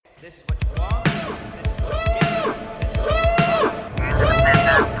This is what you want. This is what you get. This is what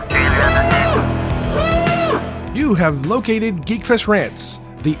you You have located Geekfest Rants,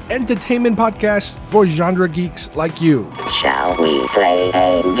 the entertainment podcast for genre geeks like you. Shall we play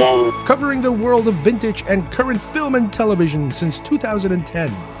a game? Covering the world of vintage and current film and television since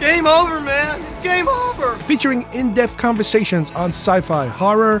 2010. Game over, man. It's game over. Featuring in-depth conversations on sci-fi,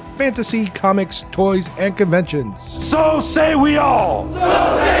 horror, fantasy, comics, toys, and conventions. So say we all.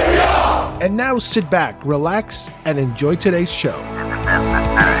 And now sit back, relax, and enjoy today's show.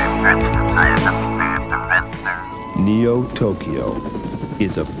 Neo Tokyo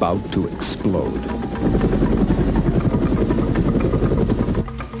is about to explode.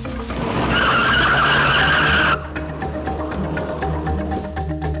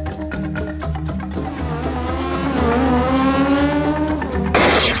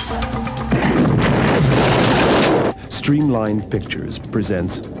 Streamline Pictures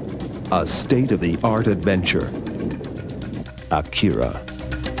presents a state-of-the-art adventure, Akira.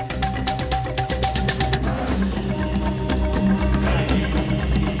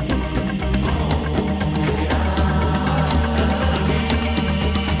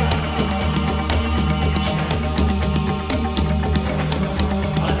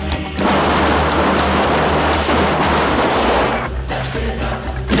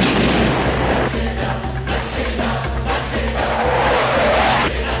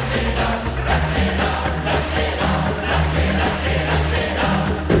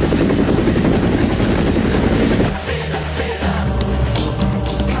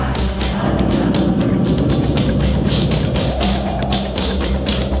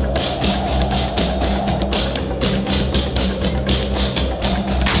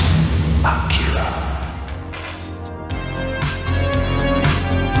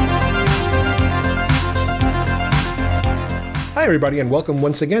 Hi everybody, and welcome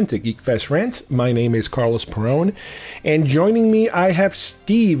once again to Geekfest Rant. My name is Carlos Perone, and joining me I have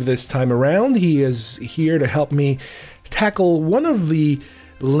Steve this time around. He is here to help me tackle one of the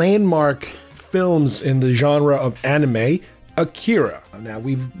landmark films in the genre of anime, Akira. Now,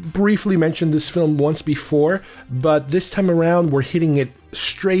 we've briefly mentioned this film once before, but this time around we're hitting it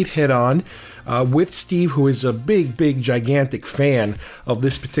straight head on with Steve, who is a big, gigantic fan of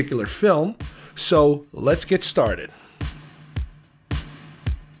this particular film. So let's get started.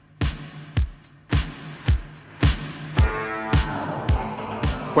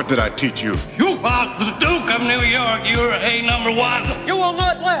 What did I teach you? You are the Duke of New York. You're a number one. You will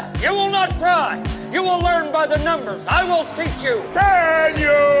not laugh. You will not cry. You will learn by the numbers. I will teach you. Can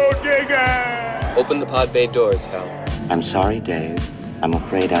you dig it? Open the pod bay doors, Hal. I'm sorry, Dave. I'm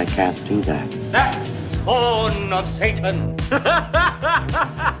afraid I can't do that. That spawn of Satan.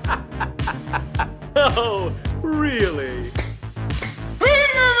 Oh, really?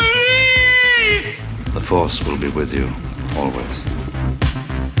 The Force will be with you, always.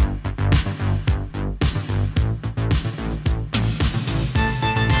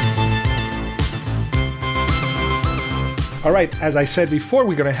 All right, as I said before,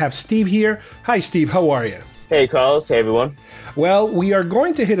 we're going to have Steve here. Hi, Steve. How are you? Hey, Carlos. Hey, everyone. Well, we are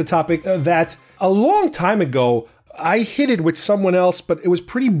going to hit a topic that a long time ago I hit it with someone else, but it was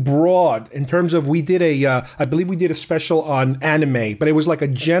pretty broad in terms of I believe we did a special on anime, but it was like a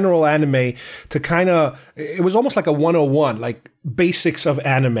general anime to it was almost like a 101, like basics of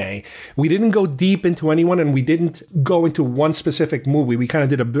anime. We didn't go deep into anyone, and we didn't go into one specific movie. We kind of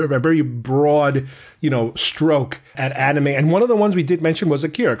did a very broad, stroke at anime. And one of the ones we did mention was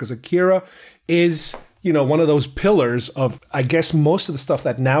Akira, because Akira is, one of those pillars of, I guess, most of the stuff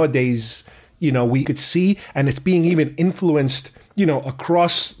that nowadays we could see, and it's being even influenced,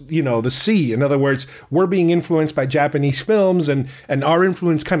 across, the sea. In other words, we're being influenced by Japanese films, and our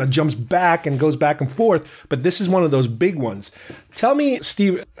influence kind of jumps back and goes back and forth. But this is one of those big ones. Tell me,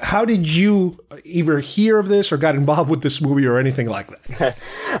 Steve, how did you either hear of this or got involved with this movie or anything like that?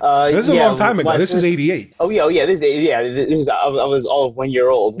 This is a long time ago. This is 88. Oh, yeah. This is. I was all of 1 year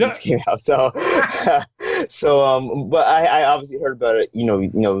old when this came out. So, but I obviously heard about it,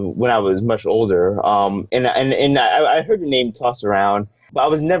 when I was much older. And I heard the name tossed around, but I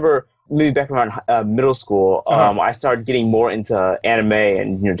was never. Maybe back around middle school, I started getting more into anime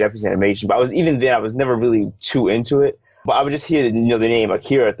and Japanese animation. But even then, I was never really too into it. But I would just hear the name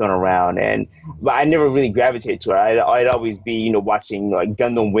Akira thrown around, but I never really gravitated to it. I'd always be watching like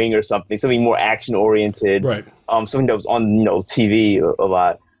Gundam Wing or something more action oriented, right? Something that was on TV a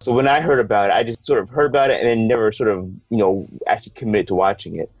lot. So when I heard about it, I just sort of heard about it and then never sort of actually committed to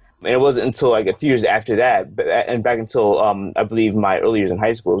watching it. And it wasn't until like a few years after that, and back until I believe my early years in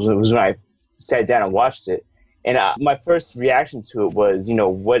high school was when I sat down and watched it. And my first reaction to it was,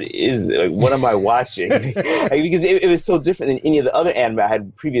 what is it? Like, what am I watching? Because it was so different than any of the other anime I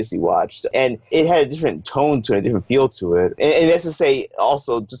had previously watched. And it had a different tone to it, a different feel to it. And that's to say,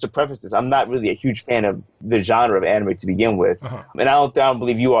 also, just to preface this, I'm not really a huge fan of the genre of anime to begin with. And I don't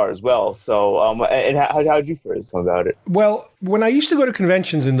believe you are as well. So, and how did you first come about it? Well, when I used to go to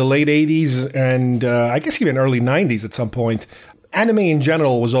conventions in the late 80s and I guess even early 90s at some point, anime in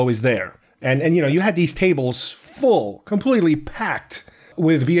general was always there. And you had these tables full, completely packed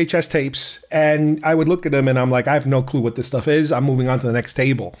with VHS tapes, and I would look at them and I'm like, I have no clue what this stuff is. I'm moving on to the next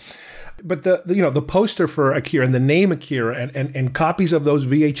table. But the poster for Akira and the name Akira and copies of those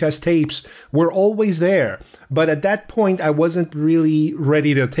VHS tapes were always there. But at that point, I wasn't really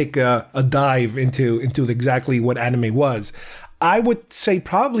ready to take a dive into exactly what anime was. I would say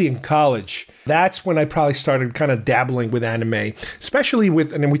probably in college, that's when I probably started kind of dabbling with anime, especially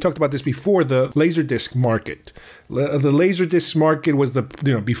with, and then we talked about this before, the Laserdisc market. The Laserdisc market was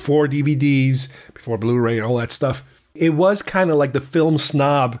before DVDs, before Blu-ray and all that stuff. It was kind of like the film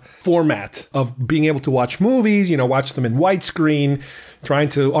snob format of being able to watch movies, watch them in widescreen, trying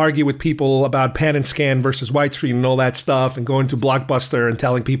to argue with people about pan and scan versus widescreen and all that stuff, and going to Blockbuster and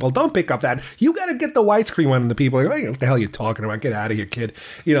telling people, don't pick up that. You got to get the widescreen one. And the people are like, what the hell are you talking about? Get out of here, kid.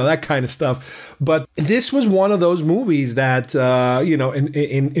 That kind of stuff. But this was one of those movies that,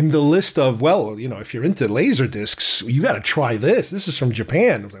 in the list of, if you're into laser discs, you got to try this. This is from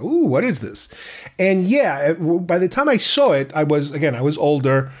Japan. I was like, ooh, what is this? And yeah, by the time I saw it, I was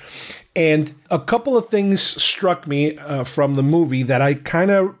older. And a couple of things struck me from the movie that I kind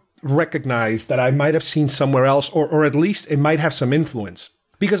of recognized that I might have seen somewhere else, or at least it might have some influence.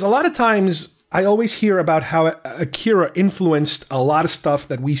 Because a lot of times I always hear about how Akira influenced a lot of stuff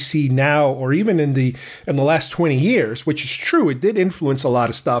that we see now, or even in the last 20 years, which is true. It did influence a lot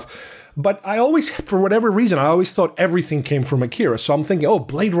of stuff. But I always, for whatever reason, I always thought everything came from Akira. So I'm thinking,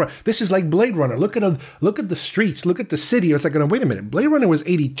 Blade Runner. This is like Blade Runner. Look at the streets. Look at the city. It's like, wait a minute. Blade Runner was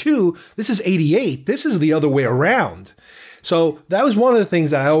 82. This is 88. This is the other way around. So that was one of the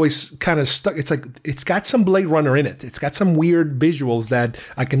things that I always kind of stuck. It's like, it's got some Blade Runner in it. It's got some weird visuals that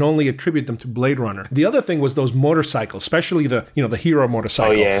I can only attribute them to Blade Runner. The other thing was those motorcycles, especially the Hero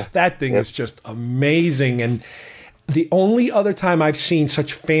motorcycle. Oh, yeah. That thing is just amazing. And the only other time I've seen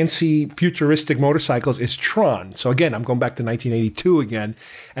such fancy futuristic motorcycles is Tron. So again, I'm going back to 1982 again.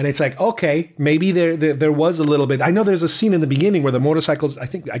 And it's like, okay, maybe there was a little bit. I know there's a scene in the beginning where the motorcycles, I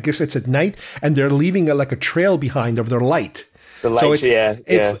guess it's at night, and they're leaving a trail behind of their light. The light,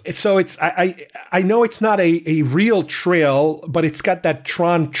 so I know it's not a real trail, but it's got that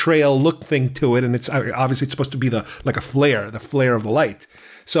Tron trail look thing to it. And it's obviously it's supposed to be the flare of the light.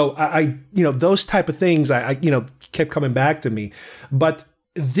 So I those type of things, I kept coming back to me. But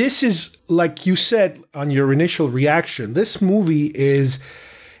this is, like you said on your initial reaction, this movie is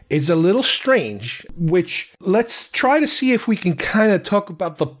a little strange, which let's try to see if we can kind of talk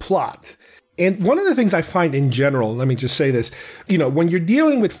about the plot. And one of the things I find in general, let me just say this, when you're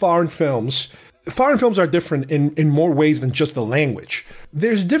dealing with foreign films are different in more ways than just the language.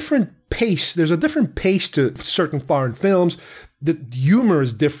 There's a different pace to certain foreign films. The humor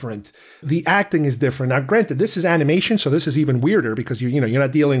is different. The acting is different. Now, granted, this is animation, so this is even weirder because you're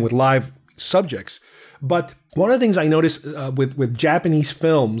not dealing with live subjects. But one of the things I noticed with Japanese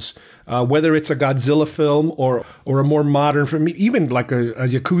films, whether it's a Godzilla film or a more modern film, even like a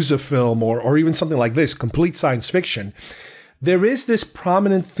Yakuza film or even something like this, complete science fiction, there is this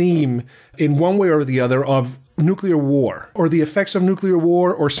prominent theme in one way or the other of nuclear war or the effects of nuclear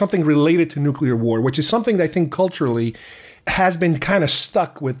war or something related to nuclear war, which is something that I think culturally has been kind of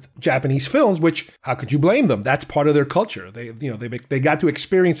stuck with Japanese films, which, how could you blame them? That's part of their culture. They got to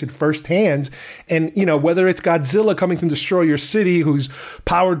experience it firsthand. And, whether it's Godzilla coming to destroy your city, who's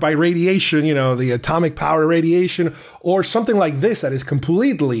powered by radiation, the atomic power radiation, or something like this that is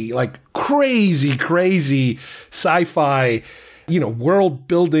completely like crazy sci-fi, world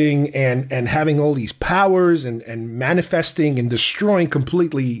building and having all these powers and manifesting and destroying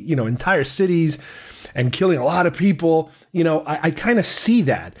completely, entire cities and killing a lot of people. I kind of see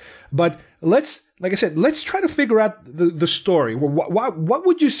that. But let's try to figure out the story. What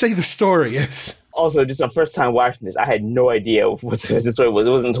would you say the story is? Also, just the first time watching this, I had no idea what the story was.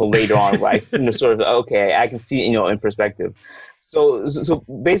 It wasn't until later on where I sort of, okay, I can see it, in perspective. So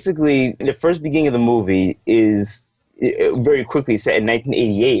basically, the first beginning of the movie is very quickly set in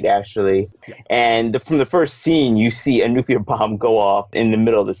 1988, actually. Yeah. And from the first scene, you see a nuclear bomb go off in the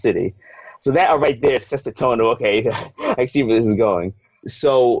middle of the city. So that right there sets the tone of, okay, I see where this is going.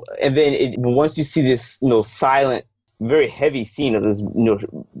 So, and then once you see this, silent, very heavy scene of this,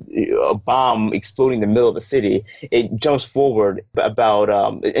 a bomb exploding in the middle of the city. It jumps forward about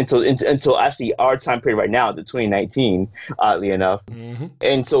until actually our time period right now, the 2019, oddly enough. Mm-hmm.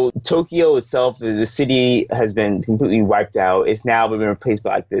 And so Tokyo itself, the city has been completely wiped out. It's now been replaced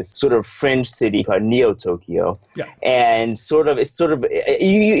by like this sort of fringe city called Neo Tokyo. Yeah. And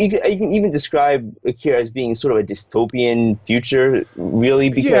you can even describe Akira as being sort of a dystopian future, really,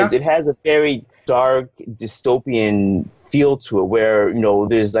 because it has a very dark dystopian feel to it, where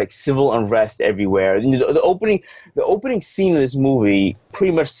there's like civil unrest everywhere. The opening scene of this movie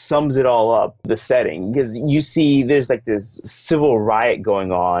pretty much sums it all up, the setting, because you see there's like this civil riot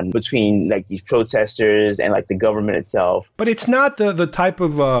going on between like these protesters and like the government itself. But it's not the type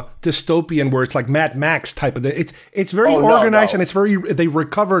of dystopian where it's like Mad Max type of it's very organized. And it's they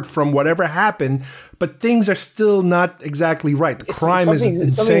recovered from whatever happened, but things are still not exactly right. The crime is insane.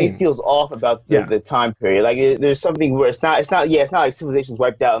 Something feels off about the time period. Like there's something where it's not like civilization's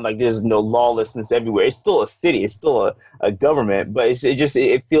wiped out and like there's no lawlessness everywhere. It's still a city. It's still a government, but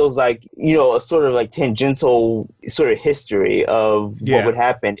it feels like a sort of like tangential sort of history of what would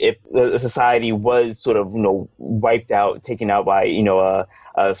happen if a society was sort of wiped out, taken out by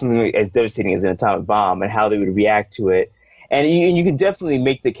something as devastating as an atomic bomb, and how they would react to it. And you can definitely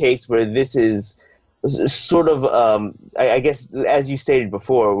make the case where this is sort of, I guess, as you stated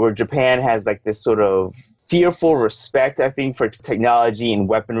before, where Japan has like this sort of fearful respect, I think, for technology and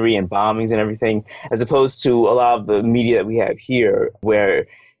weaponry and bombings and everything, as opposed to a lot of the media that we have here, where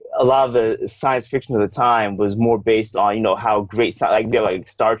a lot of the science fiction of the time was more based on, how great, like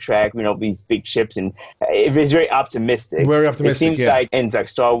Star Trek, these big ships, and it was very optimistic. Very optimistic. It seems like, and like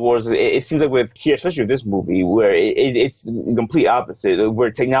Star Wars, it seems like with here, especially with this movie, where it's the complete opposite, where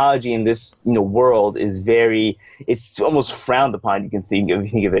technology in this world is it's almost frowned upon. You can think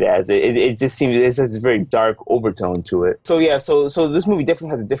of it as it just seems it has a very dark overtone to it. So so this movie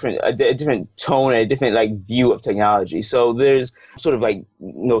definitely has a different tone and a different like view of technology. So there's sort of like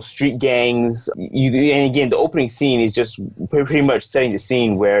street gangs. And again, the opening scene is just pretty much setting the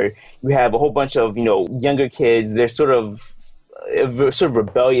scene where you have a whole bunch of younger kids. They're sort of a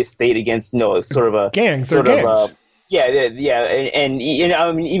rebellious state against sort of a gangs. Sort of gangs. And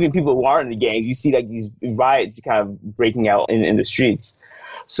I mean, even people who aren't in the gangs, you see like these riots kind of breaking out in the streets.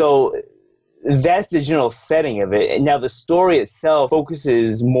 So that's the general setting of it. And now the story itself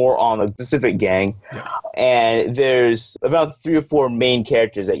focuses more on a specific gang. Yeah. And there's about 3 or 4 main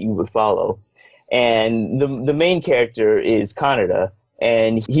characters that you would follow. And the main character is Kaneda.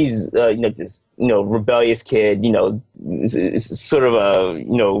 And he's this rebellious kid, sort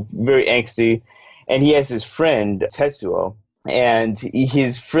of very angsty. And he has his friend Tetsuo. And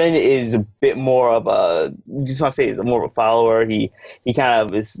his friend is a bit more of more of a follower. He kind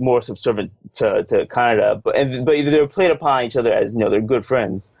of is more subservient to Kaneda, but they're played upon each other as they're good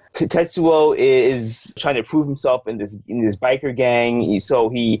friends. Tetsuo is trying to prove himself in this biker gang. So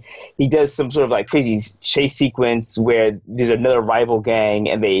he does some sort of like crazy chase sequence where there's another rival gang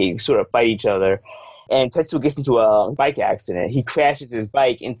and they sort of fight each other. And Tetsuo gets into a bike accident. He crashes his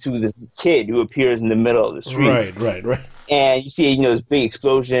bike into this kid who appears in the middle of the street. Right. And you see, this big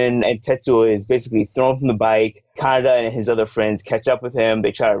explosion, and Tetsuo is basically thrown from the bike. Kaneda and his other friends catch up with him.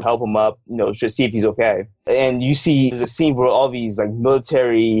 They try to help him up, to see if he's okay. And you see there's a scene where all these like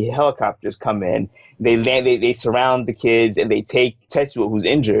military helicopters come in. They land, they surround the kids, and they take Tetsuo, who's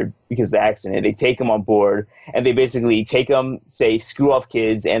injured because of the accident. They take him on board, and they basically take him, say, screw off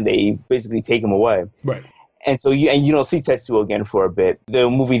kids, and they basically take him away. Right. And so you don't see Tetsuo again for a bit. The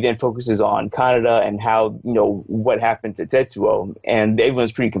movie then focuses on Kaneda and how, what happened to Tetsuo. And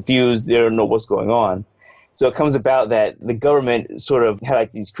everyone's pretty confused. They don't know what's going on. So it comes about that the government sort of had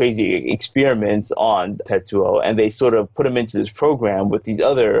like these crazy experiments on Tetsuo, and they sort of put him into this program with these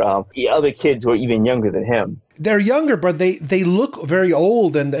other kids who are even younger than him. They're younger, but they look very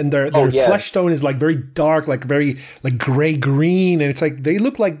old, and their flesh tone is like very dark, like very like gray green, and it's like they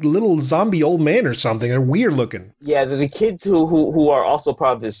look like little zombie old men or something. They're weird looking. Yeah, the kids who are also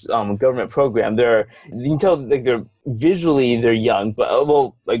part of this government program. You can tell like they're young,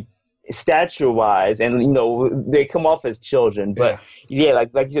 but stature-wise, and they come off as children, but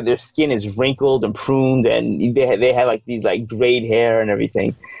like you said, their skin is wrinkled and pruned, and they have like these like grayed hair and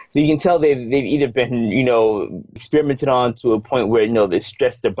everything. So you can tell they've either been experimented on to a point where they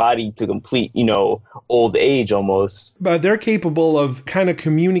stress their body to complete old age almost. But they're capable of kind of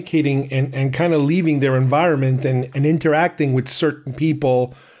communicating and kind of leaving their environment and interacting with certain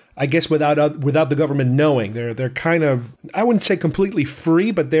people I guess without the government knowing. They're kind of, I wouldn't say completely free,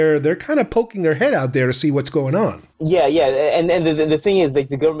 but they're kind of poking their head out there to see what's going on. Yeah, and the thing is, like,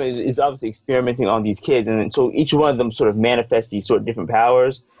 the government is obviously experimenting on these kids, and so each one of them sort of manifests these sort of different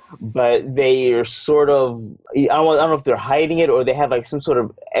powers, but they are sort of, I don't know if they're hiding it or they have like some sort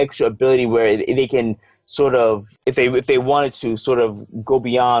of extra ability where they can sort of, if they wanted to, sort of go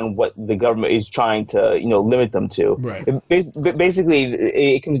beyond what the government is trying to, limit them to. Right. Basically,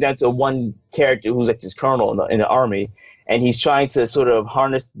 it comes down to one character who's like this colonel in the army, and he's trying to sort of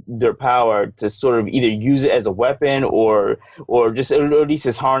harness their power to sort of either use it as a weapon or just at least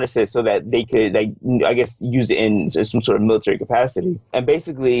just harness it so that they could, like, I guess, use it in some sort of military capacity. And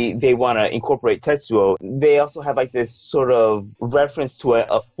basically, they want to incorporate Tetsuo. They also have like this sort of reference to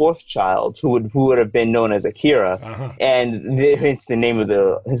a fourth child who would have been known as Akira, and hence the name of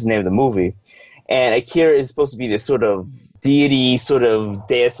the movie. And Akira is supposed to be this sort of deity, sort of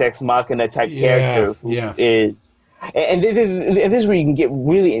Deus Ex Machina type character who is. And this is where you can get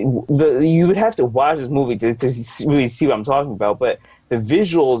really, you would have to watch this movie to really see what I'm talking about, but the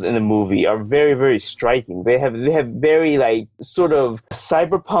visuals in the movie are very, very striking. They have very, like, sort of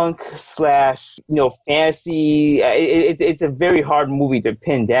cyberpunk / fantasy. It's a very hard movie to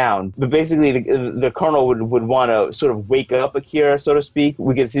pin down. But basically, the colonel would want to sort of wake up Akira, so to speak,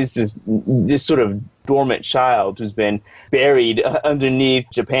 because he's this sort of dormant child who's been buried underneath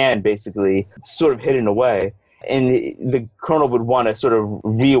Japan, basically, sort of hidden away. And the colonel would want to sort of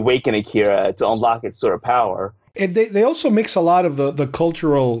reawaken Akira to unlock its sort of power. And they also mix a lot of the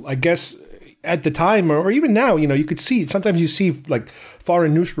cultural, I guess, at the time or even now, you could see, sometimes you see like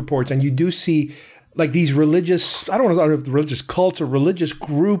foreign news reports and you do see like these religious, I don't know if the religious cults or religious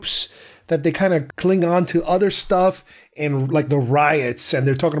groups that they kind of cling on to other stuff, and like the riots, and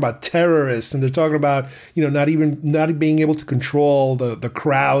they're talking about terrorists, and they're talking about, not being able to control the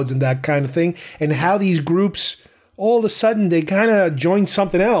crowds and that kind of thing, and how these groups, all of a sudden, they kind of join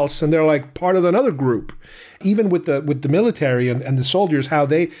something else, and they're like part of another group. Even with the military and the soldiers, how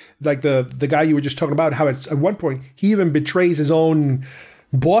they, like the guy you were just talking about, how at one point, he even betrays his own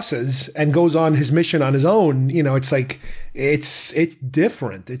bosses and goes on his mission on his own. It's like, it's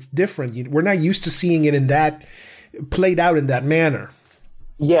different. It's different. We're not used to seeing it in that, played out in that manner.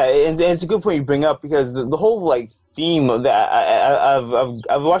 Yeah, and it's a good point you bring up, because the whole like theme of that,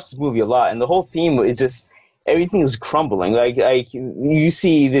 I've watched this movie a lot, and the whole theme is just everything is crumbling. Like you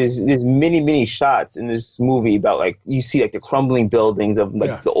see there's many shots in this movie about, like, you see like the crumbling buildings of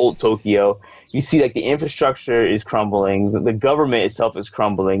like the old Tokyo. You see like the infrastructure is crumbling, the government itself is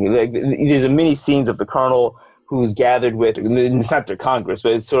crumbling. Like there's many scenes of the colonel who's gathered with, it's not their Congress,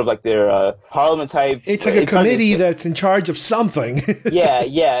 but it's sort of like their parliament type. It's like a committee that's in charge of something.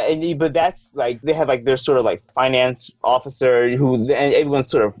 yeah. But that's like, they have like their sort of like finance officer and everyone's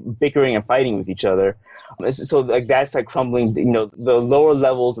sort of bickering and fighting with each other. So like that's like crumbling. The lower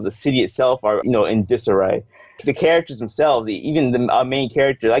levels of the city itself are in disarray. The characters themselves, even the main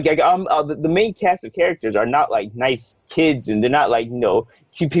character, the main cast of characters are not like nice kids, and they're not like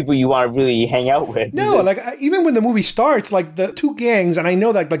cute people you want to really hang out with. No, like even when the movie starts, like the two gangs, and I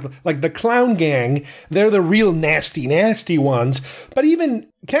know that like the clown gang, they're the real nasty ones. But even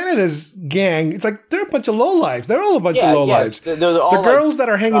Canada's gang, it's like they're a bunch of lowlives. They're all a bunch of lowlives. They're all the girls like, that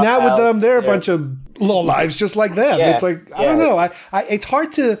are hanging out with them, they're a bunch of lowlives just like them. It's like, I don't know. It's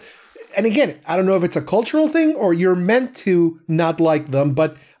hard to. And again, I don't know if it's a cultural thing or you're meant to not like them,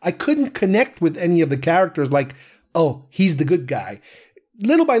 but I couldn't connect with any of the characters like, oh, he's the good guy.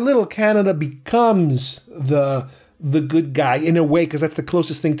 Little by little, Canada becomes the good guy in a way, because that's the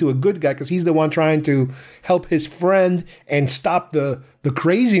closest thing to a good guy, because he's the one trying to help his friend and stop the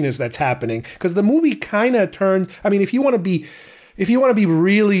craziness that's happening. Because the movie kind of turned, I mean, if you want to be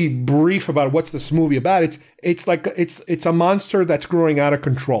really brief about what's this movie about, it's a monster that's growing out of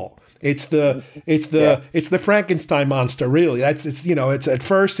control. It's the Frankenstein monster, really. It's at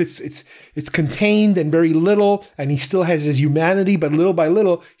first it's contained and very little, and he still has his humanity, but little by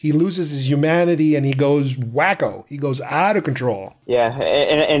little he loses his humanity and he goes wacko. He goes out of control. Yeah,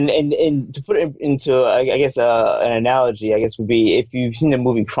 and to put it into, I guess, an analogy, I guess, would be if you've seen the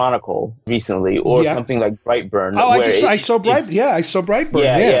movie Chronicle recently, or something like Brightburn. Oh, I saw Brightburn.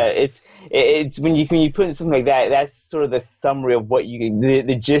 Yeah. It's when you put in something like that, that's sort of the summary of what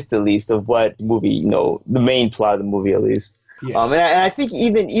the gist, at least, of what the movie, the main plot of the movie, at least. Yes. And I think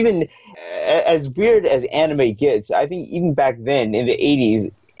even as weird as anime gets, I think even back then in the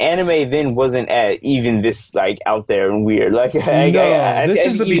 80s, anime then wasn't even this like out there and weird. Like this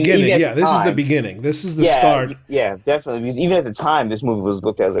is the beginning. Yeah, this is the beginning. This is the start. Yeah, definitely. Because even at the time, this movie was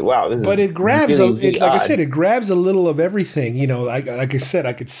looked at as like, wow, this is. But it grabs, really like I said, it grabs a little of everything. You know, like I said,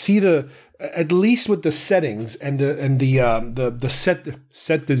 I could see at least with the settings and the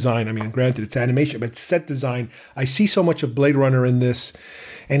set design. I mean, granted, it's animation, but set design. I see so much of Blade Runner in this.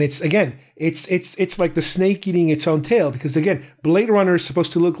 And it's like the snake eating its own tail, because again, Blade Runner is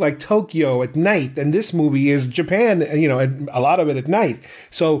supposed to look like Tokyo at night, and this movie is Japan, you know, and a lot of it at night.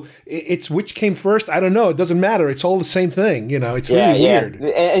 So it's which came first, I don't know. It doesn't matter. It's all the same thing, you know. It's really weird.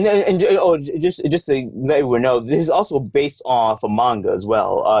 And just to let everyone know, this is also based off a manga as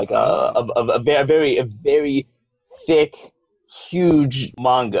well, like a very thick, huge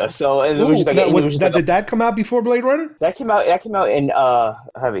manga. So did that come out before Blade Runner? That came out in I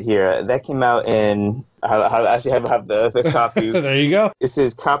have it here. That came out in I actually have the copy. There you go. It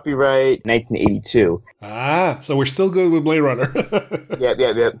says copyright 1982. So we're still good with Blade Runner.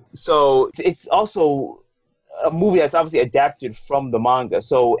 Yeah. So it's also a movie that's obviously adapted from the manga.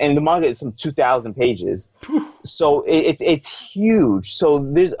 So, and the manga is some 2,000 pages. So it's huge. So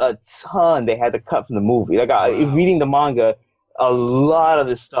there's a ton they had to cut from the movie. Like reading the manga, a lot of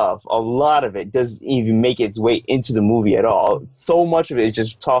this stuff, a lot of it doesn't even make its way into the movie at all. So much of it is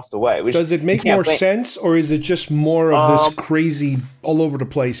just tossed away. Does it make more sense, or is it just more of this crazy, all over the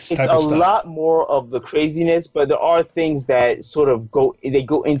place type of stuff? It's a lot more of the craziness, but there are things that sort of go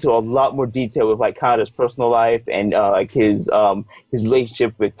into a lot more detail with like Kanada's personal life and like his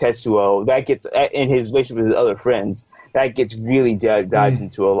relationship with Tetsuo. That gets, and his relationship with his other friends. That gets really dived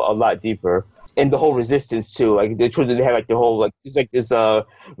into a lot deeper. And the whole resistance too, like they have like the whole like it's like this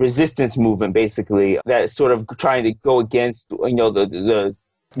resistance movement basically that's sort of trying to go against, you know, the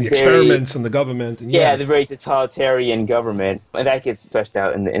experiments and the government. And the very totalitarian government, and that gets fleshed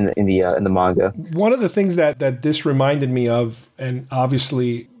out in the manga. One of the things that this reminded me of, and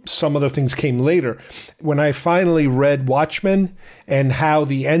obviously some other things came later, when I finally read Watchmen and how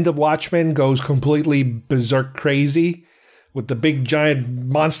the end of Watchmen goes completely berserk crazy with the big giant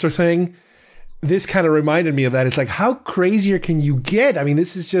monster thing. This kind of reminded me of that. It's like, how crazier can you get? I mean,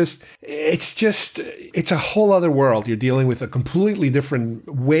 this is it's a whole other world. You're dealing with a completely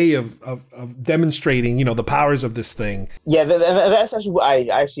different way of demonstrating, you know, the powers of this thing. Yeah, that's actually what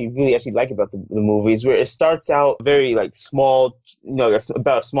I really like about the movies, where it starts out very like small, you know,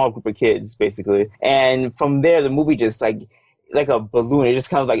 about a small group of kids basically, and from there the movie just like a balloon, it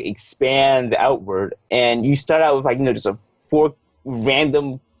just kind of like expands outward, and you start out with like, you know, just 4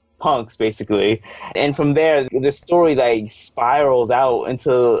 random punks basically, and from there the story like spirals out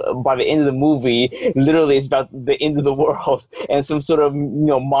until by the end of the movie literally it's about the end of the world and some sort of, you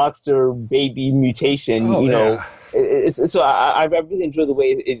know, monster baby mutation. Know, so I really enjoy the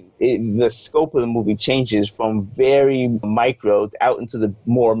way the scope of the movie changes from very micro out into the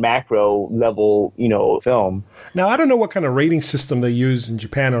more macro level, you know, film. Now I don't know what kind of rating system they use in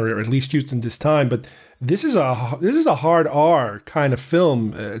Japan, or at least used in this time, but this is a hard R kind of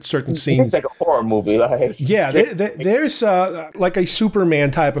film at certain scenes. It's like a horror movie. Like, there's like a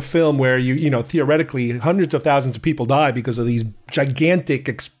Superman type of film where you know, theoretically hundreds of thousands of people die because of these gigantic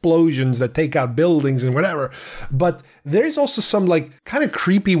explosions that take out buildings and whatever. But there's also some like kind of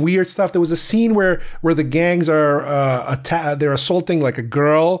creepy, weird stuff. There was a scene where the gangs are they're assaulting like a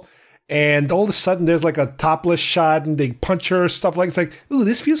girl. And all of a sudden, there's like a topless shot, and they punch her, stuff like. It's like, ooh,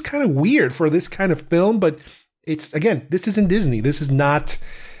 this feels kind of weird for this kind of film. But it's, again, this isn't Disney. This is not.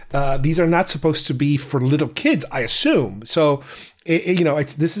 These are not supposed to be for little kids, I assume. So, you know,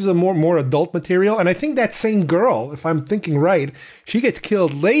 this is a more adult material. And I think that same girl, if I'm thinking right, she gets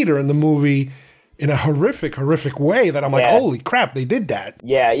killed later in the movie in a horrific way that I'm like, holy crap, they did that.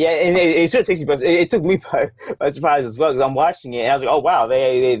 Yeah, and it sort of takes you, but it took me by surprise as well, because I'm watching it and I was like, oh wow,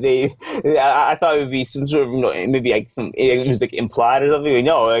 I thought it would be some sort of, you know, maybe like it was like implied or something.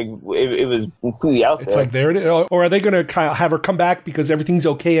 No, like it was completely out there. It's like there it is. Or are they going to kind of have her come back because everything's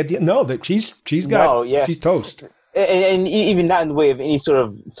okay at the end? No, that she's toast. And even not in the way of any sort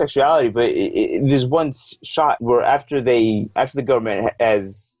of sexuality, but there's one shot where after the government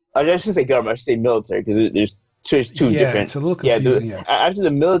has. I shouldn't say government, I should say military, because there's two different. It's a little confusing. After the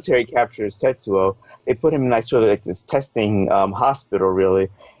military captures Tetsuo, they put him in like sort of like this testing hospital, really.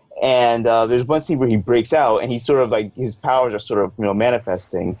 And there's one scene where he breaks out, and he's sort of like his powers are sort of, you know,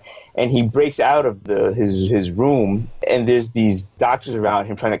 manifesting, and he breaks out of his room, and there's these doctors around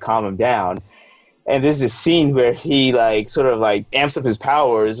him trying to calm him down. And there's this scene where he like sort of like amps up his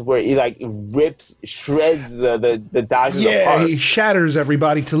powers, where he like shreds the Dodgers apart. Yeah, he shatters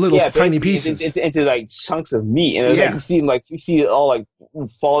everybody to little tiny pieces into like chunks of meat, and it's like you see it all like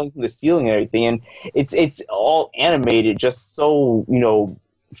falling from the ceiling and everything, and it's all animated just so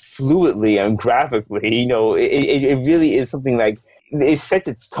fluidly and graphically. It really is something like. It sets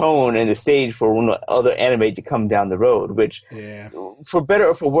its tone and the stage for other anime to come down the road, which, for better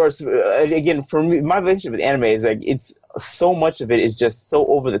or for worse, again, for me, my relationship with anime is like, it's so much of it is just so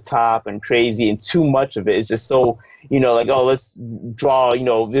over the top and crazy, and too much of it is just so, like, oh, let's draw,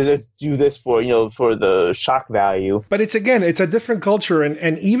 let's do this for the shock value. But it's a different culture,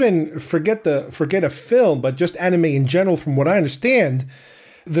 and even forget a film, but just anime in general, from what I understand,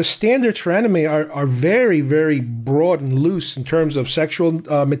 the standards for anime are very, very broad and loose in terms of sexual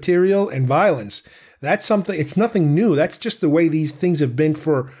material and violence. That's something, it's nothing new. That's just the way these things have been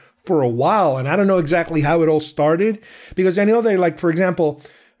for a while. And I don't know exactly how it all started, because I know they're like, for example,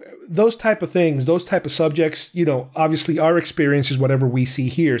 those type of things, those type of subjects, obviously our experience is whatever we see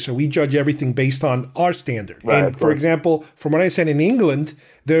here. So we judge everything based on our standard. Right, and for example, from what I said, in England,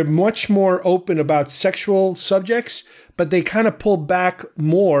 they're much more open about sexual subjects, but they kind of pull back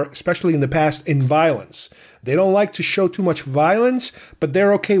more, especially in the past, in violence. They don't like to show too much violence, but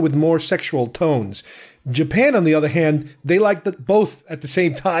they're okay with more sexual tones. Japan, on the other hand, they like both at the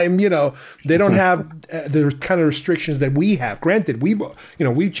same time. They don't have the kind of restrictions that we have. Granted,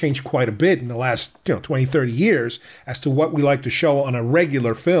 we've changed quite a bit in the last 20, 30 years as to what we like to show on a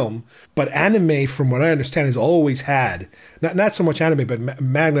regular film. But anime, from what I understand, has always had, not so much anime, but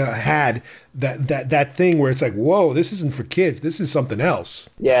manga had that thing where it's like, whoa, this isn't for kids. This is something else.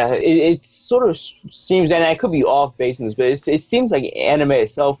 Yeah, it sort of seems, and I could be off base on this, but it seems like anime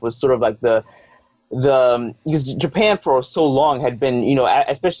itself was sort of like because Japan for so long had been,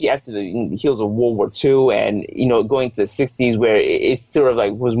 especially after the heels of World War II and, going to the 60s, where it sort of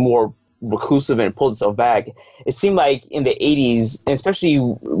like was more reclusive and pulled itself back. It seemed like in the 80s, and especially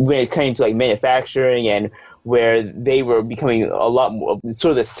when it came to like manufacturing, and where they were becoming a lot more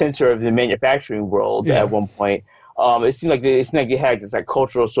sort of the center of the manufacturing world at one point. It seemed like they had this like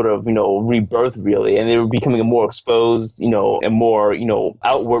cultural sort of rebirth, really, and they were becoming more exposed, and more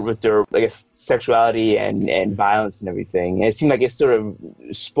outward with their, I guess, sexuality and violence and everything. And it seemed like it sort of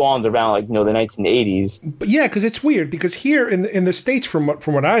spawned around like the 1980s. But yeah, because it's weird, because here in the States, from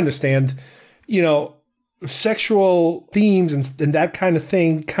what I understand, sexual themes and that kind of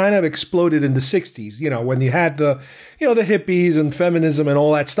thing kind of exploded in the 60s, when you had the hippies and feminism and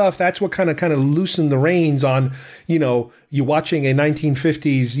all that stuff. That's what kind of loosened the reins on, you watching a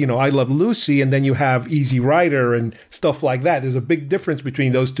 1950s, I Love Lucy, and then you have Easy Rider and stuff like that. There's a big difference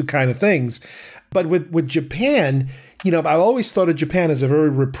between those two kind of things. But with Japan, I've always thought of Japan as a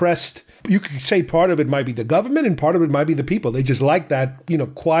very repressed. You could say part of it might be the government and part of it might be the people. They just like that,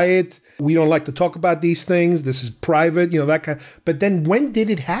 quiet. We don't like to talk about these things. This is private, that kind of. But then when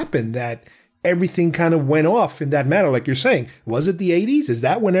did it happen that everything kind of went off in that manner? Like you're saying, was it the 80s? Is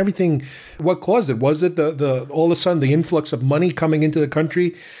that when what caused it? Was it the all of a sudden the influx of money coming into the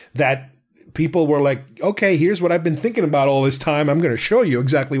country that people were like, okay, here's what I've been thinking about all this time. I'm going to show you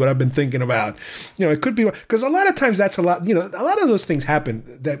exactly what I've been thinking about. It could be, because a lot of times that's a lot of those things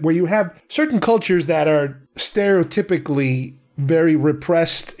happen, that where you have certain cultures that are stereotypically very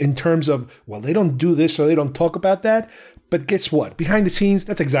repressed in terms of, well, they don't do this or they don't talk about that. But guess what? Behind the scenes,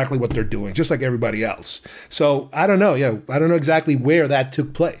 that's exactly what they're doing, just like everybody else. So I don't know. Yeah, I don't know exactly where that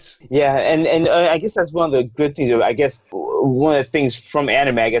took place. Yeah, and I guess that's one of the good things. I guess one of the things from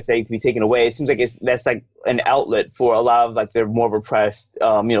anime, I guess, that can be taken away. It seems like that's like an outlet for a lot of like their more repressed,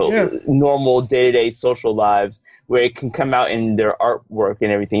 normal day-to-day social lives, where it can come out in their artwork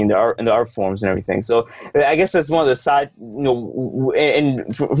and everything, in the art forms and everything. So I guess that's one of the side,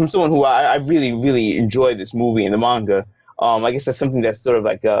 and from someone who I really, really enjoyed this movie and the manga. I guess that's something that's sort of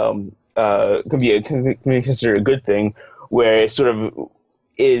like can be considered a good thing, where it sort of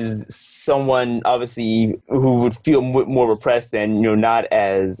is someone obviously who would feel more repressed and not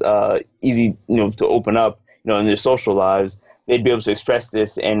as easy to open up in their social lives. They'd be able to express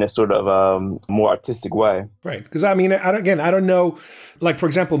this in a sort of more artistic way. Right. Because I mean, I don't know, like, for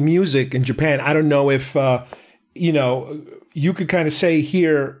example, music in Japan, I don't know if, you could kind of say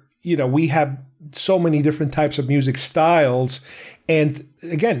here, we have so many different types of music styles. And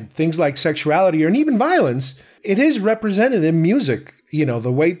again, things like sexuality and even violence, it is represented in music,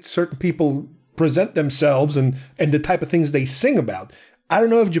 the way certain people present themselves and the type of things they sing about. I don't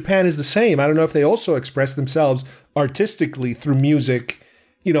know if Japan is the same. I don't know if they also express themselves artistically through music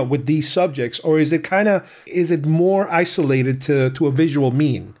with these subjects, or is it more isolated to a visual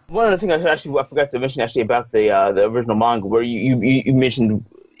mean? One of the things I forgot to mention about the original manga, where you mentioned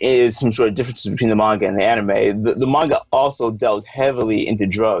is some sort of differences between the manga and the anime. The manga also delves heavily into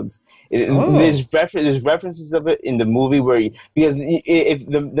drugs. There's references of it in the movie because if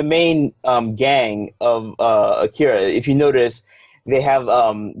the main gang of Akira, if you notice,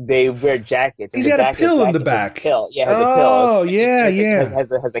 they wear jackets. He's got a pill in the back. Has a pill. Oh, yeah.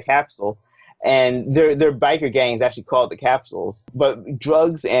 Has a capsule. And their biker gang is actually called the Capsules. But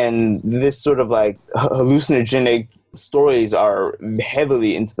drugs and this sort of like hallucinogenic stories are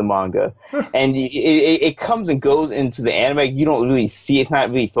heavily into the manga. And it comes and goes into the anime. You don't really see it's not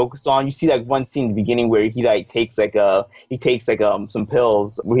really focused on. You see like one scene in the beginning where he takes some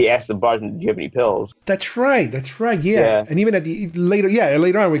pills, where he asks the bartender, do you have any pills? That's right, yeah. And even later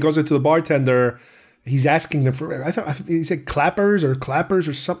on when he goes into the bartender, he's asking them for, I thought he said clappers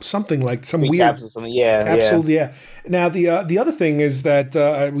or something like some weird capsules, capsules. Yeah. Now the other thing is that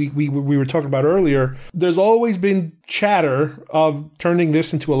we were talking about earlier. There's always been chatter of turning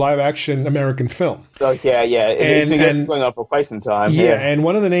this into a live action American film. Oh yeah. It's been going on for quite some time. Yeah, and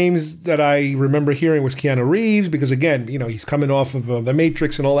one of the names that I remember hearing was Keanu Reeves, because again, he's coming off of The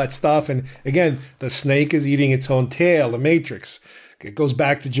Matrix and all that stuff, and again, the snake is eating its own tail. The Matrix. It goes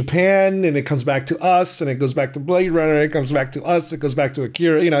back to Japan, and it comes back to us, and it goes back to Blade Runner, and it comes back to us, it goes back to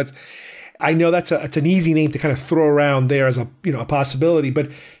Akira. I know it's an easy name to kind of throw around there as a possibility, but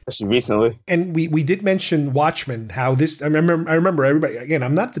especially recently. And we did mention Watchmen. How this? I remember everybody. Again,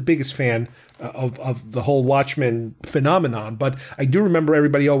 I'm not the biggest fan of the whole Watchmen phenomenon, but I do remember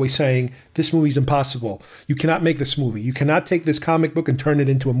everybody always saying this movie's impossible. You cannot make this movie. You cannot take this comic book and turn it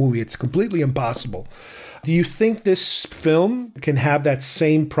into a movie. It's completely impossible. Do you think this film can have that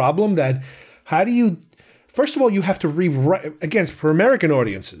same problem? First of all, you have to rewrite, again, for American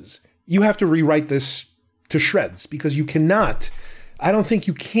audiences, you have to rewrite this to shreds, because I don't think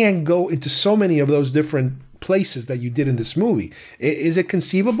you can go into so many of those different places that you did in this movie. Is it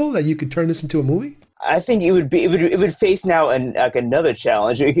conceivable that you could turn this into a movie? I think it would face now another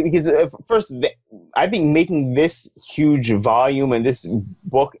challenge, because first, I think making this huge volume and this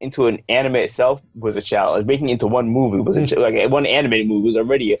book into an anime itself was a challenge. Making it into one movie was one animated movie was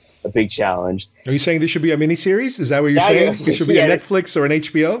already a big challenge. Are you saying this should be a miniseries? Is that what you're saying? It should be a Netflix or an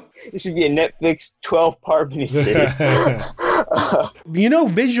HBO? It should be a Netflix 12-part miniseries.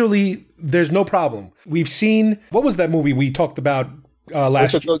 Visually, there's no problem. We've seen, what was that movie we talked about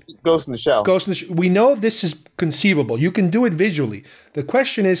last year? Ghost in the Shell. We know this is conceivable. You can do it visually. The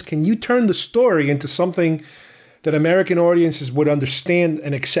question is, can you turn the story into something that American audiences would understand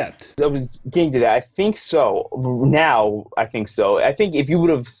and accept? I was getting to that. I think so. Now, I think so. I think if you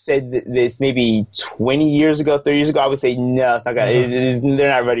would have said this maybe 20 years ago, 30 years ago, I would say, no, it's not gonna. They're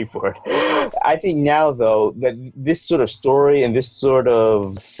not ready for it. I think now, though, that this sort of story and this sort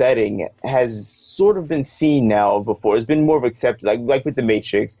of setting has sort of been seen now before. It's been more of accepted, like with The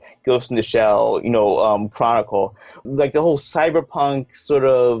Matrix, Ghost in the Shell, Chronicle. Like the whole cyberpunk sort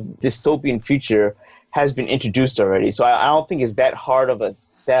of dystopian future has been introduced already. So I don't think it's that hard of a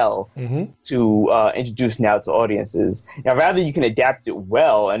sell to introduce now to audiences. Now, rather you can adapt it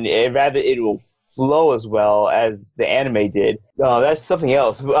well, and rather it will flow as well as the anime did. That's something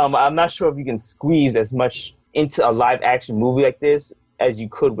else. I'm not sure if you can squeeze as much into a live action movie like this as you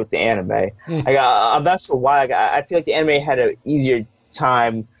could with the anime. I'm not sure why. I feel like the anime had an easier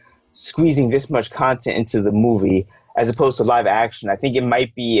time squeezing this much content into the movie as opposed to live action. I think it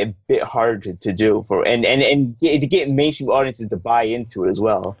might be a bit harder to do and to get mainstream audiences to buy into it as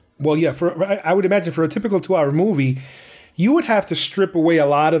well. Well, yeah, I would imagine for a typical 2-hour movie, you would have to strip away a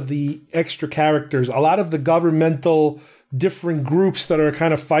lot of the extra characters, a lot of the governmental different groups that are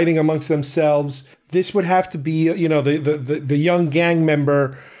kind of fighting amongst themselves. This would have to be, the young gang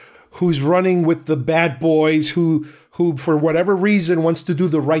member who's running with the bad boys who for whatever reason wants to do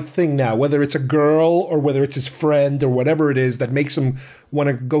the right thing now, whether it's a girl or whether it's his friend or whatever it is that makes him want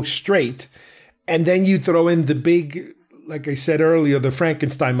to go straight. And then you throw in the big, like I said earlier, the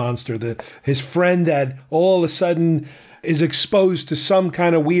Frankenstein monster, his friend that all of a sudden is exposed to some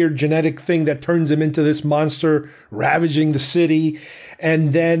kind of weird genetic thing that turns him into this monster ravaging the city.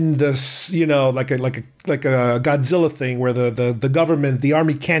 And then like a Godzilla thing where the government, the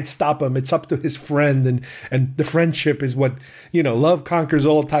army can't stop him. It's up to his friend, and the friendship is what, love conquers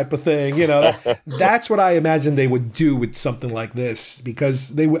all type of thing. That's what I imagine they would do with something like this,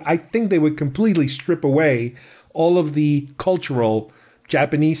 because I think they would completely strip away all of the cultural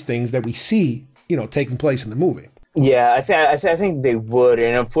Japanese things that we see, taking place in the movie. Yeah, I think they would,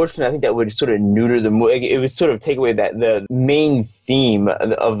 and unfortunately, I think that would sort of neuter the movie. Like, it would sort of take away that the main theme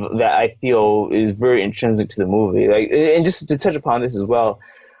of that I feel is very intrinsic to the movie. Like, and just to touch upon this as well,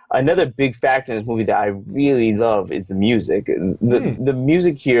 another big factor in this movie that I really love is the music. The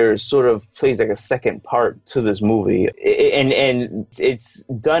music here sort of plays like a second part to this movie, and it's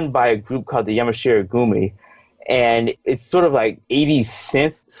done by a group called the Yamashiro Gumi, and it's sort of like 80s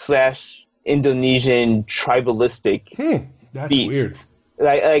synth / Indonesian tribalistic That's beats. weird.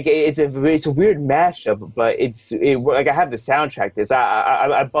 Like it's a weird mashup, but like I have the soundtrack.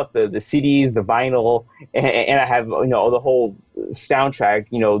 I bought the CDs, the vinyl, and I have the whole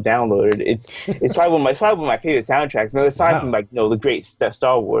soundtrack downloaded. It's probably one of my favorite soundtracks. Aside from the great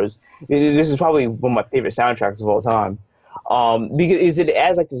Star Wars, this is probably one of my favorite soundtracks of all time. Because it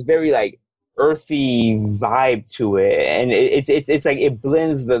adds like this very like earthy vibe to it, and it's like it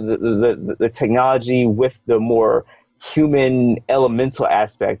blends the technology with the more human elemental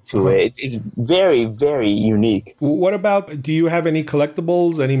aspect to it. It's very, very unique. What about, do you have any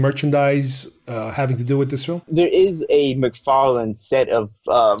collectibles, any merchandise having to do with this film? There is a McFarlane set of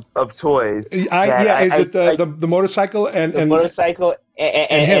toys. Is it the motorcycle and the motorcycle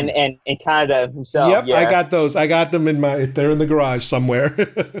and Canada himself? Yep, yeah. I got those. I got them they're in the garage somewhere.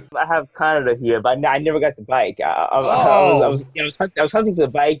 I have Canada here, but I never got the bike. I was hunting for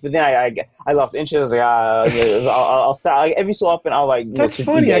the bike, but then I lost interest. I was like, I'll start every so often. I'll like. That's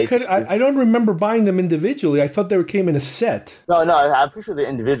funny. I don't remember buying them individually. I thought they came in a set. No, I'm pretty sure they're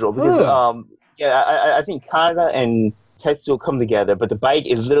individual because I think Canada and Tetsuo come together, but the bike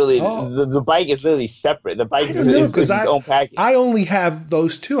is literally the bike is literally separate. The bike is its own package. I only have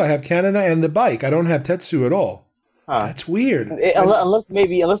those two. I have Canada and the bike. I don't have Tetsuo at all. That's weird. Unless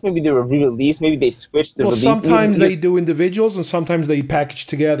maybe they were re-released. Maybe they switched the release. Sometimes they do individuals, and sometimes they package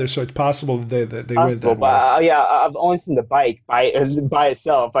together. So it's possible that they read that. But I've only seen the bike by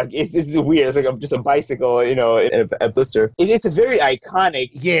itself. Like it's weird. It's like just a bicycle, in a blister. It's a very iconic.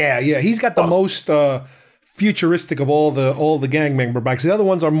 Yeah. He's got the most futuristic of all the gang member bikes. The other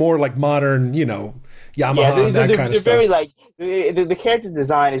ones are more like modern, Yamaha, that kind of stuff. They're very like the character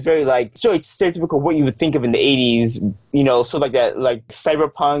design is very like so stereotypical what you would think of in the 80s, so like that like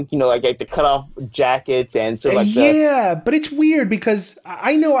cyberpunk, like the cutoff jackets and so like but it's weird because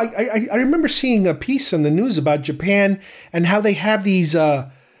I know I remember seeing a piece in the news about Japan and how they have these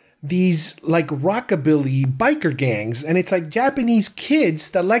like rockabilly biker gangs, and it's like Japanese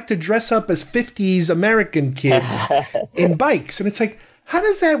kids that like to dress up as 50s American kids in bikes, and it's like, how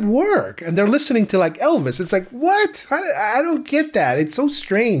does that work? And they're listening to like Elvis. It's like, what? I don't get that. It's so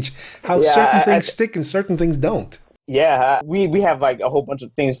strange how certain things stick and certain things don't. Yeah, we have like a whole bunch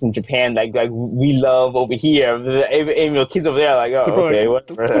of things from Japan like we love over here. And, kids over there are like, oh, okay,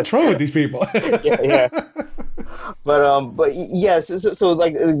 what's wrong with these people? yeah. But yes, so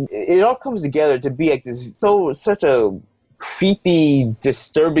like it all comes together to be like such a creepy,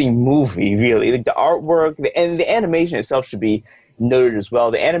 disturbing movie. Really, like the artwork and the animation itself should be noted as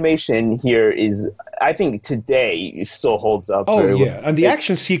well. The animation here is, I think, today still holds up. Oh yeah, and the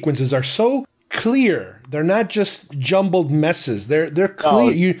action sequences are so clear. They're not just jumbled messes. They're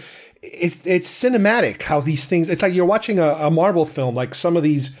clear. It's cinematic how these things. It's like you're watching a Marvel film, like some of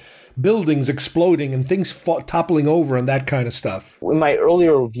these buildings exploding and things toppling over and that kind of stuff. In my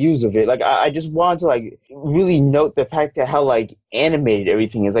earlier reviews of it, like I just wanted to like really note the fact that how like animated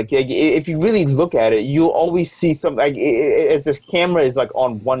everything is. Like if you really look at it, you'll always see something like as this camera is like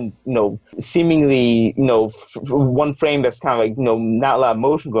on one, seemingly, one frame that's kind of like, not a lot of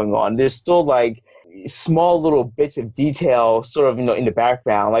motion going on. There's still like small little bits of detail sort of in the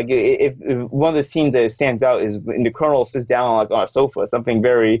background. Like if one of the scenes that stands out is when the colonel sits down like on a sofa, something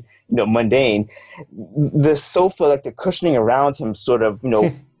very mundane. The sofa, like the cushioning around him sort of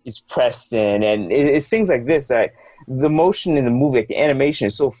is pressed in, and it's things like this that the motion in the movie, like the animation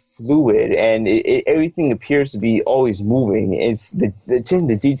is so fluid, and everything appears to be always moving. It's the attention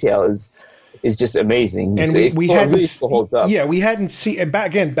to detail is just amazing. And we still holds up. Yeah, we hadn't seen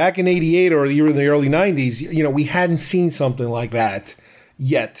back in '88 or in the early '90s. We hadn't seen something like that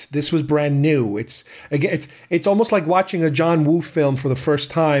yet. This was brand new. It's almost like watching a John Woo film for the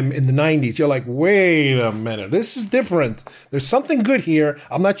first time in the '90s. You're like, wait a minute, this is different. There's something good here.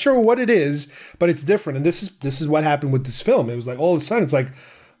 I'm not sure what it is, but it's different. And this is what happened with this film. It was like all of a sudden, it's like,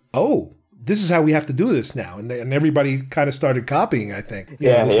 oh, this is how we have to do this now. And everybody kind of started copying, I think,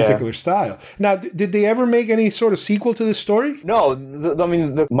 this particular style. Now, did they ever make any sort of sequel to this story? No.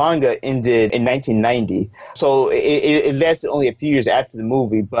 The manga ended in 1990. So it lasted only a few years after the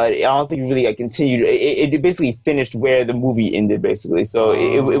movie, but I don't think it really continued. It basically finished where the movie ended, basically. So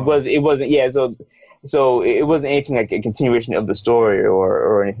it wasn't, so So it wasn't anything like a continuation of the story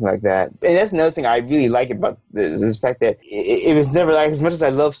or anything like that. And that's another thing I really like about this, is the fact that it was never like, as much as I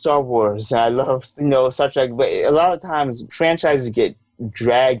love Star Wars and I love, Star Trek, but a lot of times franchises get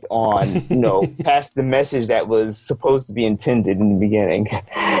dragged on, past the message that was supposed to be intended in the beginning.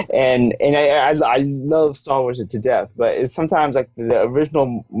 And I love Star Wars to death, but it's sometimes like the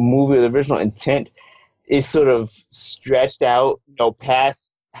original movie, the original intent is sort of stretched out,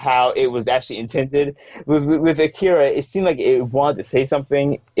 past how it was actually intended. With Akira, it seemed like it wanted to say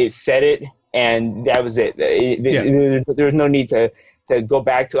something, it said it, and that was it. There was no need to go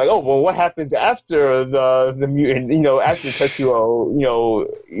back to like, oh, well, what happens after the mutant, after Tetsuo,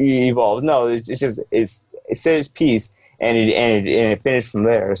 evolves? No, it's just it said its piece and it finished from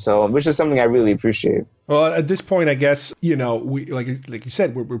there. So, which is something I really appreciate. Well, at this point, I guess, we like you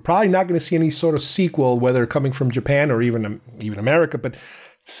said, we're probably not going to see any sort of sequel, whether coming from Japan or even America. But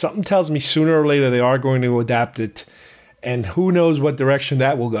something tells me sooner or later they are going to adapt it, and who knows what direction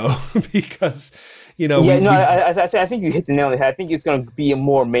that will go because. I think you hit the nail on the head. I think it's going to be a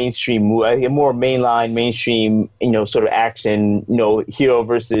more mainstream movie, a more mainstream, sort of action, hero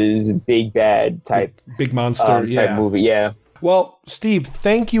versus big bad type, big monster type movie. Yeah. Well, Steve,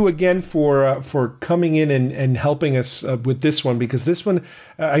 thank you again for coming in and helping us with this one, because this one,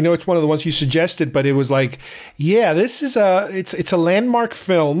 I know it's one of the ones you suggested, but it was like, yeah, this is it's a landmark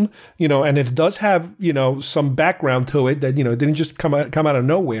film, and it does have, some background to it that, it didn't just come out of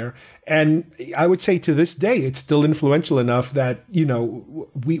nowhere. And I would say to this day, it's still influential enough that,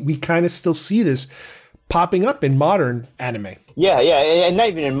 we kind of still see this popping up in modern anime. Yeah, and not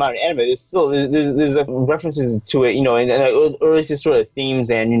even in modern anime. There's references to it, and or at least sort of themes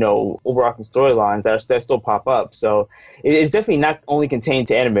and overarching storylines that still pop up. So it's definitely not only contained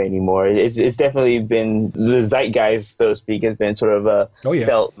to anime anymore. It's definitely been the zeitgeist, so to speak, has been sort of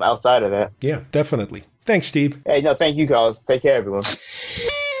felt outside of it. Yeah, definitely. Thanks, Steve. Hey, no, thank you, guys. Take care, everyone.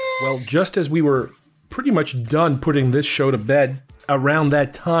 Well, just as we were pretty much done putting this show to bed, around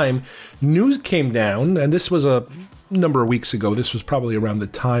that time, news came down, and this was a number of weeks ago. This was probably around the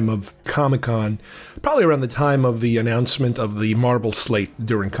time of Comic-Con, probably around the time of the announcement of the Marvel slate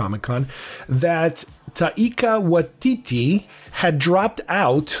during Comic-Con, that Taika Waititi had dropped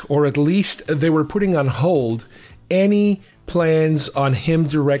out, or at least they were putting on hold, any plans on him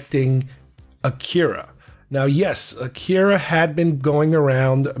directing Akira. Now, yes, Akira had been going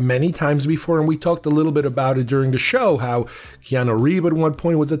around many times before, and we talked a little bit about it during the show, how Keanu Reeves at one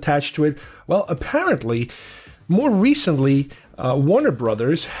point was attached to it. Well, apparently, more recently, Warner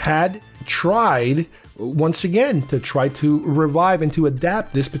Brothers had tried, once again, to try to revive and to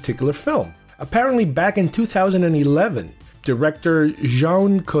adapt this particular film. Apparently, back in 2011, director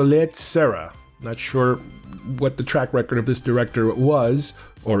Jean-Colette Serra, not sure what the track record of this director was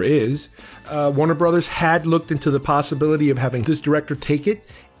or is, Warner Brothers had looked into the possibility of having this director take it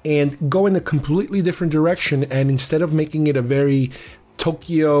and go in a completely different direction, and instead of making it a very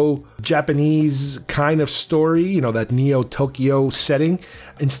Tokyo Japanese kind of story, that Neo-Tokyo setting,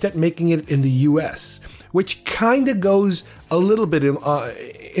 instead making it in the US, which kind of goes a little bit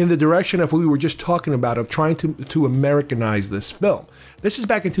in the direction of what we were just talking about, of trying to Americanize this film. This is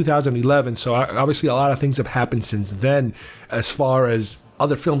back in 2011, so obviously a lot of things have happened since then as far as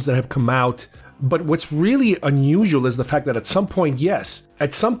other films that have come out. But what's really unusual is the fact that at some point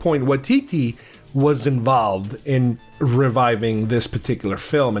Waititi was involved in reviving this particular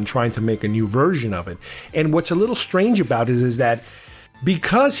film and trying to make a new version of it. And what's a little strange about it is that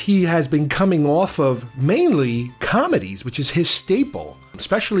because he has been coming off of mainly comedies, which is his staple,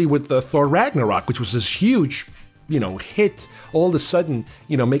 especially with the Thor Ragnarok, which was this huge, hit, all of a sudden,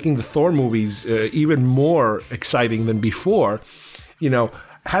 making the Thor movies even more exciting than before,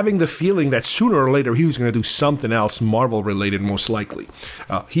 having the feeling that sooner or later he was going to do something else Marvel related, most likely.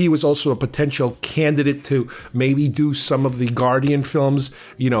 He was also a potential candidate to maybe do some of the Guardian films,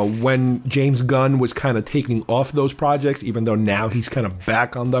 when James Gunn was kind of taking off those projects, even though now he's kind of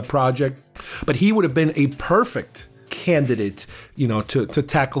back on that project. But he would have been a perfect candidate, to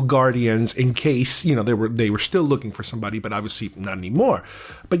tackle Guardians in case, they were still looking for somebody, but obviously not anymore.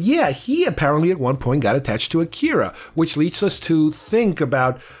 But yeah, he apparently at one point got attached to Akira, which leads us to think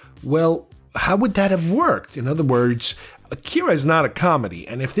about, well, how would that have worked? In other words, Akira is not a comedy,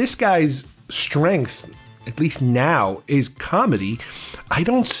 and if this guy's strength, at least now, is comedy, I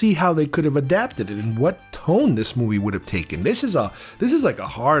don't see how they could have adapted it and what tone this movie would have taken. This is like a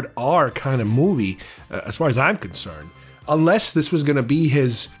hard R kind of movie, as far as I'm concerned. Unless this was going to be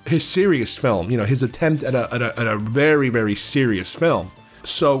his serious film, his attempt at a very, very serious film.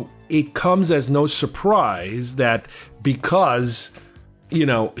 So it comes as no surprise that because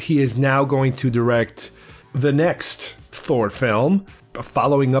he is now going to direct the next Thor film,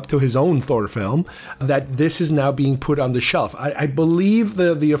 following up to his own Thor film, that this is now being put on the shelf. I believe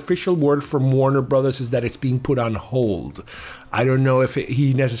the official word from Warner Brothers is that it's being put on hold. I don't know if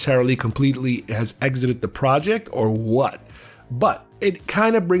he necessarily completely has exited the project or what, but it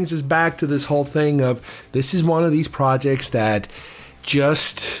kind of brings us back to this whole thing of this is one of these projects that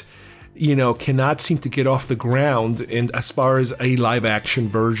just cannot seem to get off the ground in as far as a live action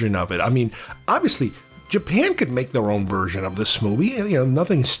version of it. I mean, obviously Japan could make their own version of this movie.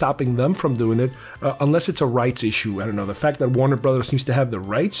 Nothing's stopping them from doing it, unless it's a rights issue. I don't know. The fact that Warner Brothers seems to have the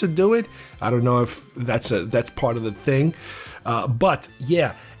rights to do it, I don't know if that's part of the thing. But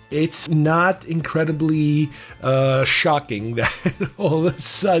yeah, it's not incredibly shocking that all of a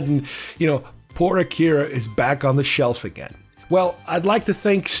sudden, poor Akira is back on the shelf again. Well, I'd like to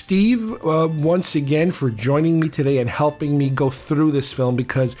thank Steve once again for joining me today and helping me go through this film,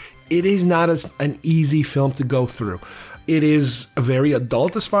 because it is not an easy film to go through. It is very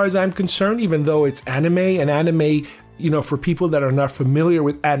adult as far as I'm concerned, even though it's anime. And anime, for people that are not familiar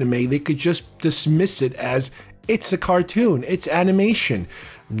with anime, they could just dismiss it as it's a cartoon, it's animation.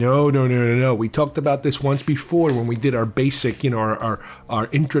 No. We talked about this once before when we did our basic, our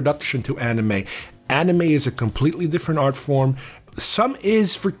introduction to anime. Anime is a completely different art form. Some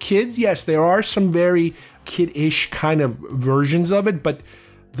is for kids. Yes, there are some very kid-ish kind of versions of it, but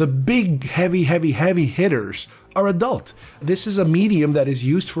the big, heavy hitters are adult. This is a medium that is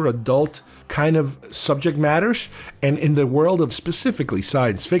used for adult kind of subject matters. And in the world of specifically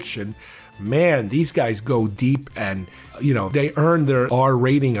science fiction, man, these guys go deep and, they earn their R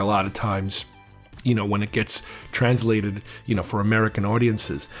rating a lot of times, when it gets translated, for American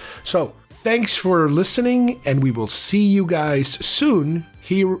audiences. So thanks for listening, and we will see you guys soon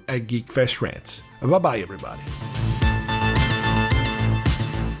here at GeekFest Rants. Bye-bye, everybody.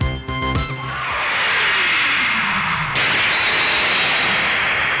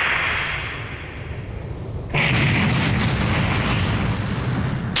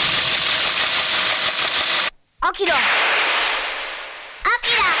 Akira!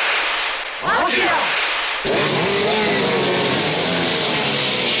 Akira! Akira!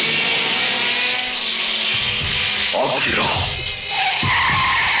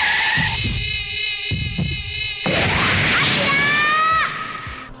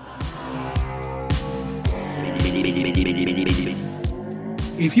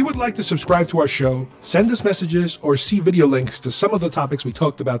 If you would like to subscribe to our show, send us messages, or see video links to some of the topics we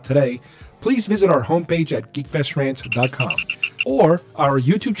talked about today, please visit our homepage at geekfestrants.com or our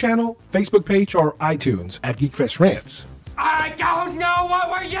YouTube channel, Facebook page, or iTunes at GeekFest Rants. I don't know what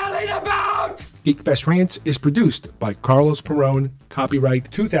we're yelling about! GeekFest Rants is produced by Carlos Perron,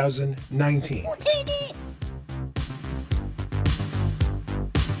 copyright 2019.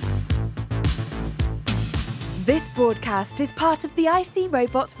 This broadcast is part of the IC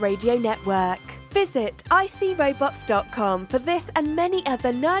Robots Radio Network. Visit icrobots.com for this and many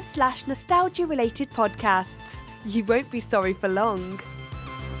other nerd/nostalgia related podcasts. You won't be sorry for long.